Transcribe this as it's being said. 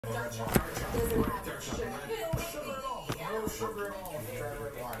Dark chocolate doesn't have sugar. No sugar at all. No sugar at all. Try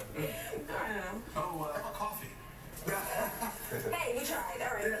red wine. I know. Oh, how about coffee? Hey, we tried.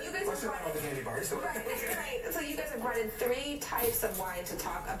 All right. You guys have brought in, right. So you guys have brought in 3 types of wine to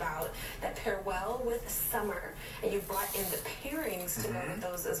talk about that pair well with summer, and you brought in the pairings to go with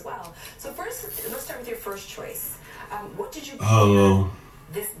those as well. So first, let's start with your first choice. What did you pair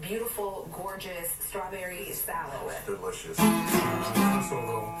this beautiful, gorgeous strawberry salad with? Delicious. So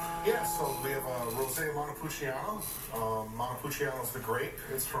we have Rosé Montepulciano. Montepulciano is the grape.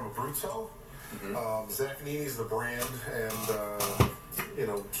 It's from Abruzzo. Zaccanini is the brand, and you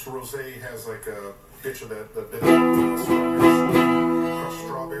know, Rosé has like a bitch of that bit of strawberries, crushed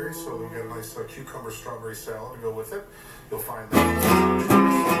strawberries. So we got a nice cucumber strawberry salad to go with it. You'll find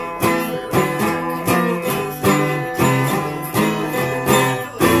that.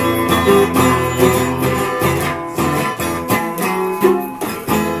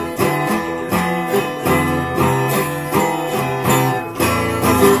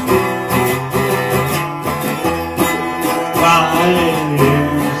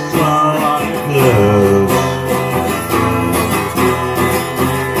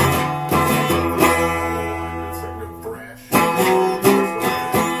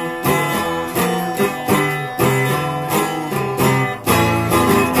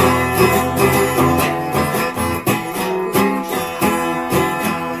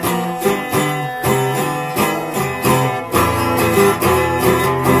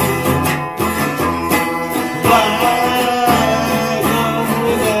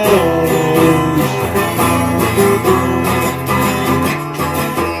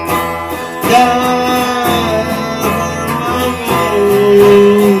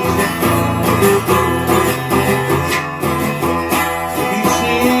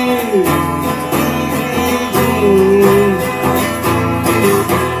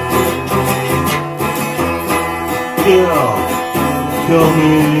 Kill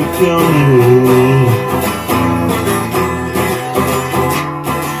me.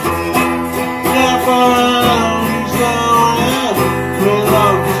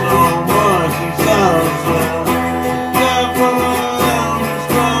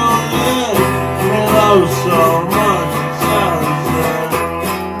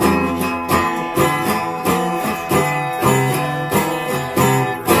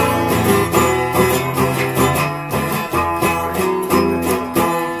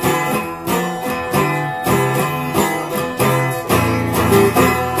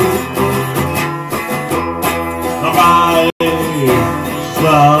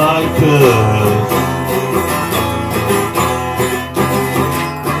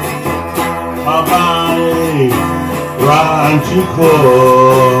 Run too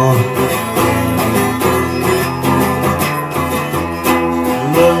cool.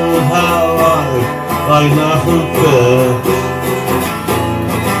 Live how like nothing fits.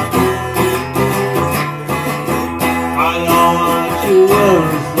 I don't want to live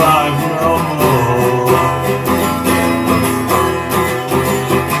this life no more.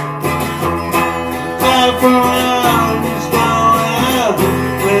 Step around, it's going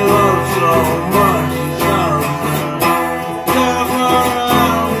we love so much.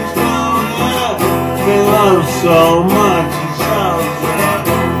 So much it sounds like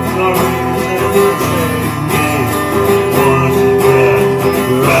no reason to take me.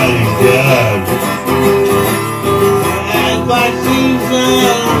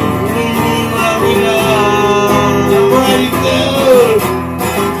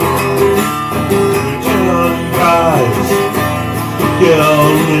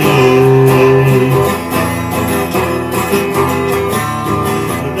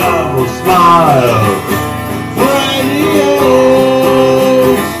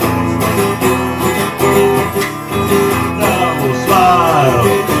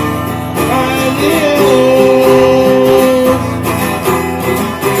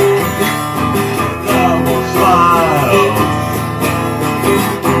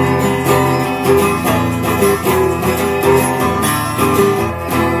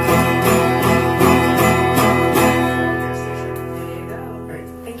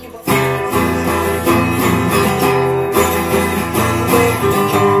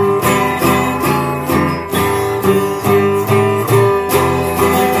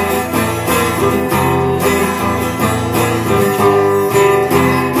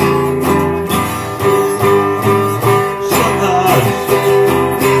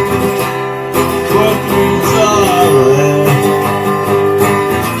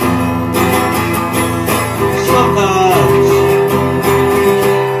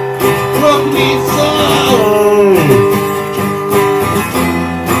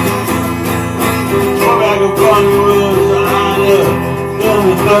 like a funny was higher than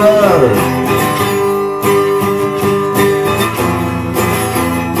the third.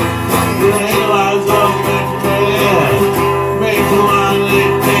 The headlights of that man makes the line they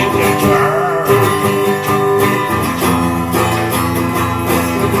take a turn.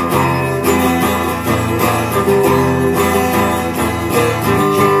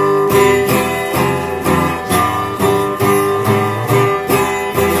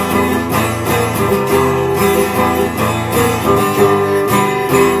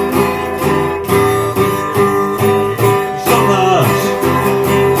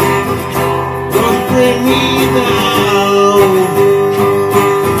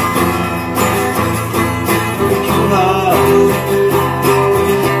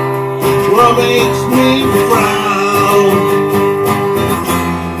 What makes me frown?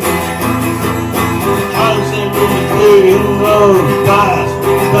 I'm simply doing those fast.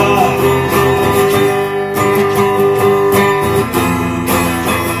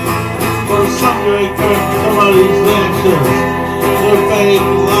 For some great curtain, some of these actions, they're fake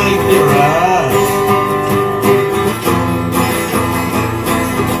like their eyes.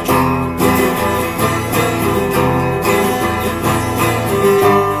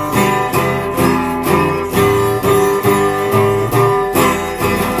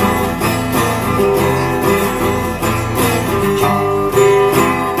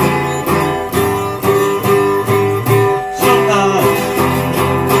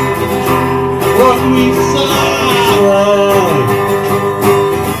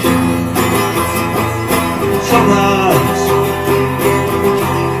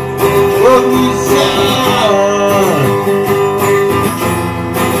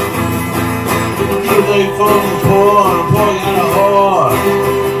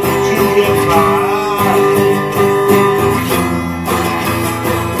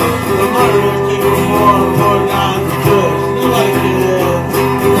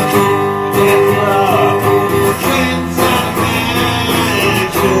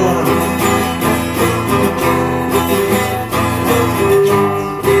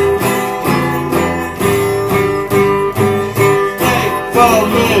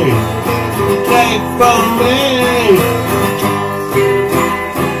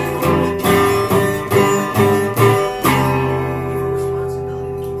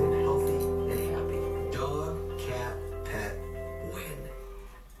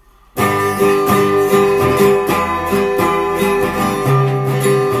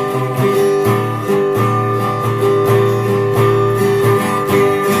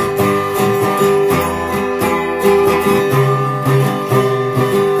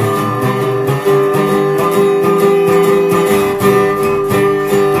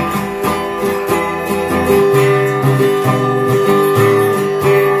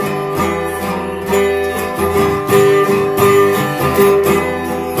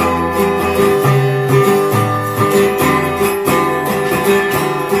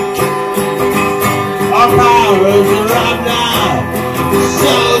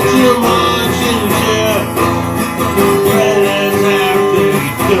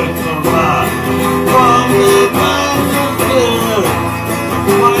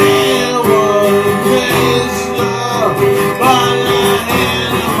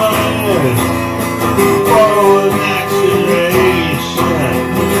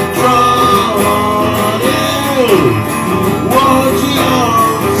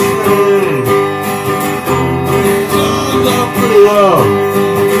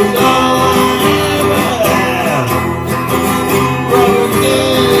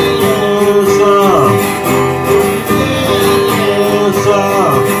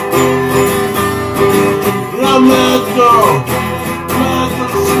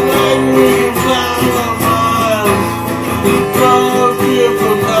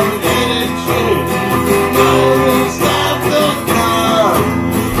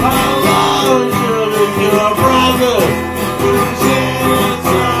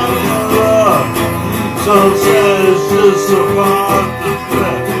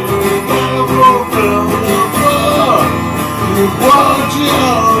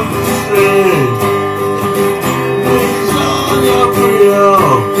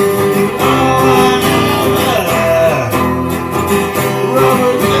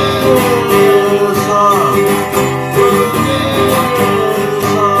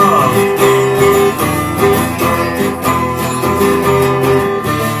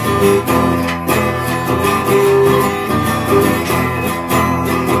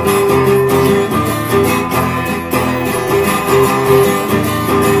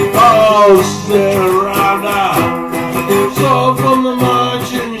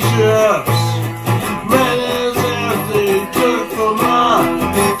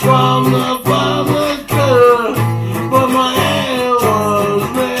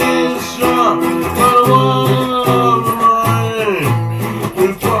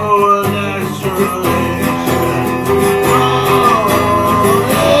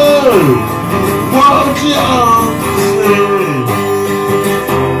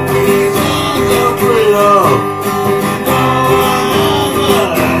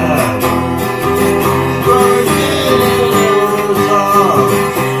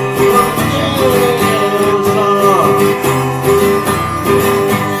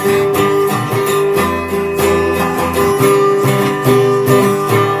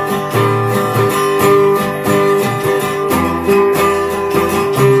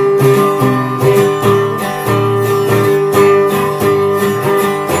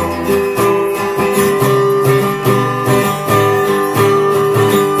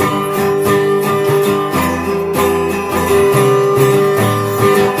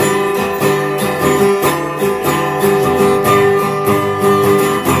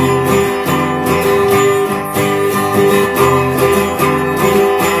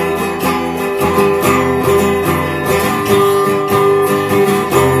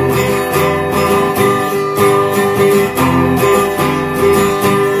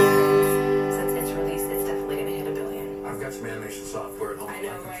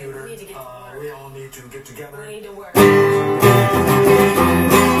 computer. We need to get to work. We all need to get together. We need to work.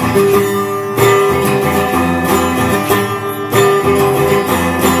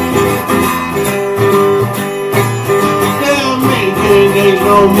 Days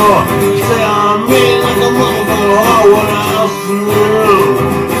no more. Say I'm in like a motherfucker. Oh, what else to do?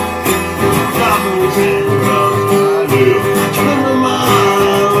 Dropping his head across I do. Spinning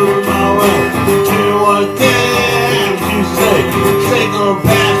my way. Tell you what things you say. Say gonna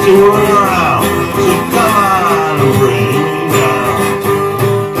pass you around. So come on and bring me down.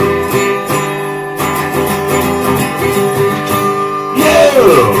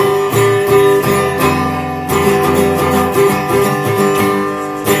 Yeah!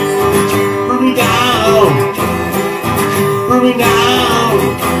 Bring me down,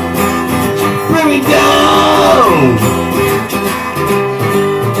 bring me down.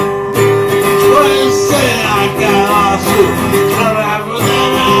 What you say I got lost too? But after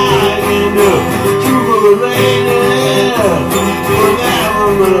that I can do. You were lady, for that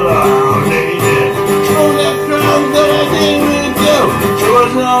woman outdated. Oh, that crime that I didn't really do. It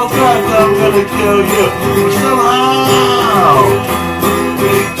was no fact I'm gonna kill you, but somehow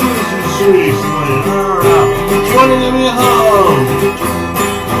they took some streets laying around. Wanna get me home,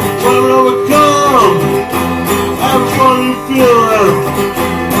 wanna overcome, have a funny feeling,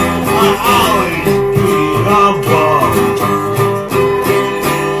 I always be on bummed.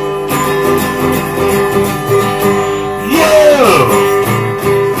 Yeah!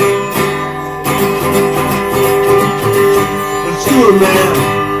 Let's do it, man.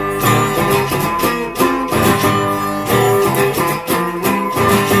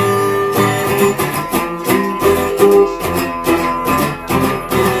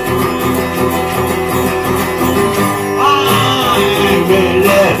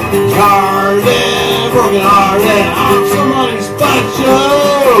 Broken hearted, I'm somebody's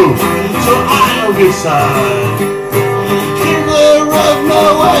special, so I don't get signed. Keep the road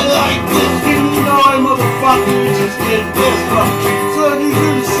no way like this, you know I motherfucker, you just get this one. So you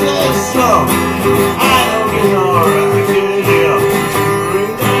can say so. I don't get no racket, yeah.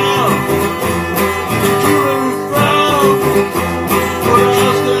 Bring down, you make me frown. What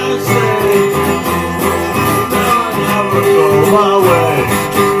else can I say? Now I never go my way.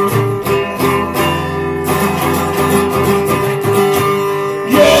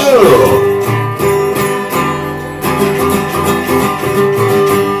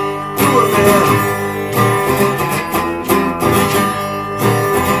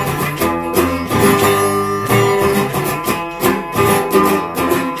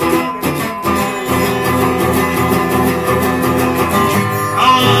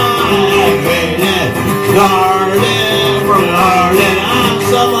 I'm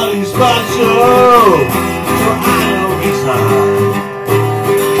somebody special, so I don't get signed.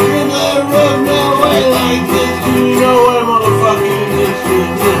 If they run no way like this, you know where motherfucking this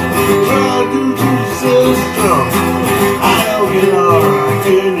is. What I do to the system, I don't get alright,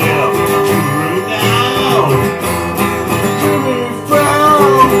 can you? Bring it down, give me a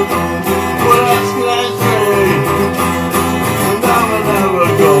frown. What else can I say? And I will never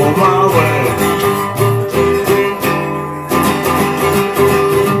go my way.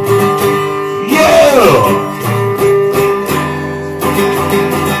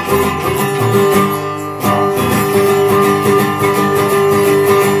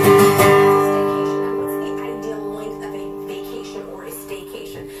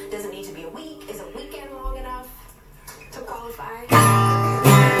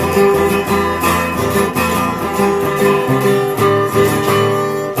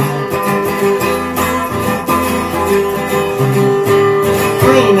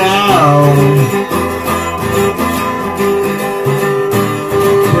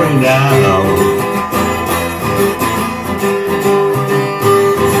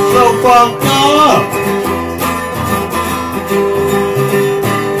 Fucked up.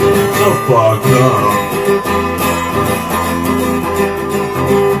 So fucked up.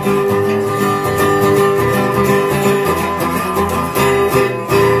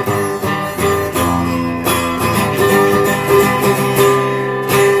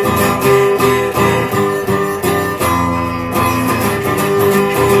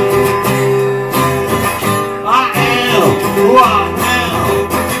 I am who I am.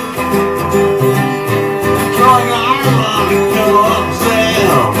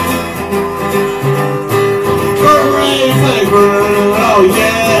 Oh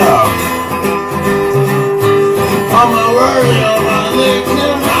yeah, on my word, on my legs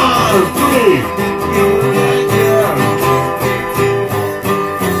and I'm free.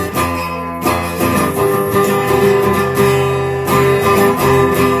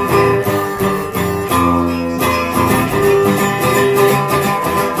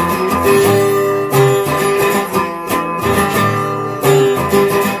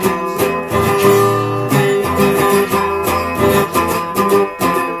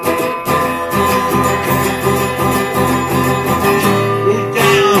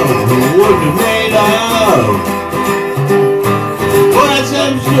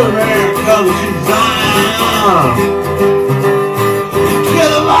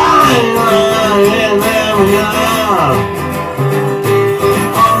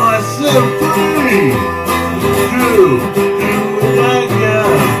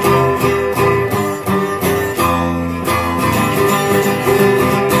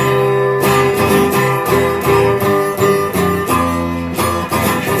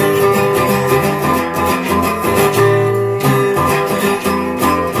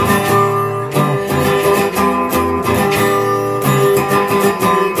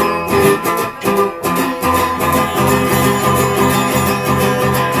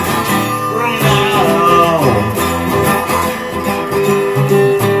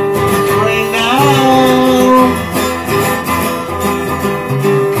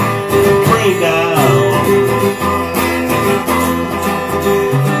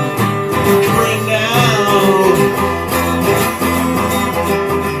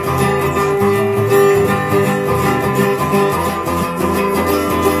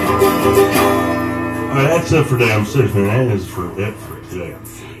 Alright, that's it for damn 6, man. That is it for today.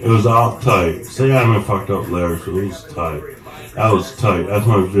 It was all tight. Say I'm a fucked up lyrics, but it was tight. That was tight. That's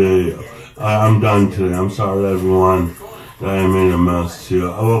my video. I'm done today. I'm sorry to everyone that I made a mess to.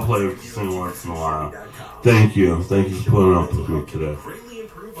 I will play with this thing once in a while. Thank you. Thank you for putting up with me today. Greatly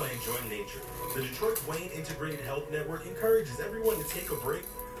improved by enjoying nature. The Detroit Wayne Integrated Health Network encourages everyone to take a break,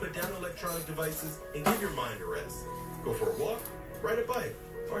 put down electronic devices, and give your mind a rest. Go for a walk, ride a bike,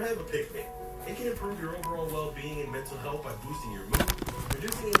 or have a picnic. It can improve your overall well-being and mental health by boosting your mood,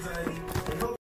 reducing anxiety, and helping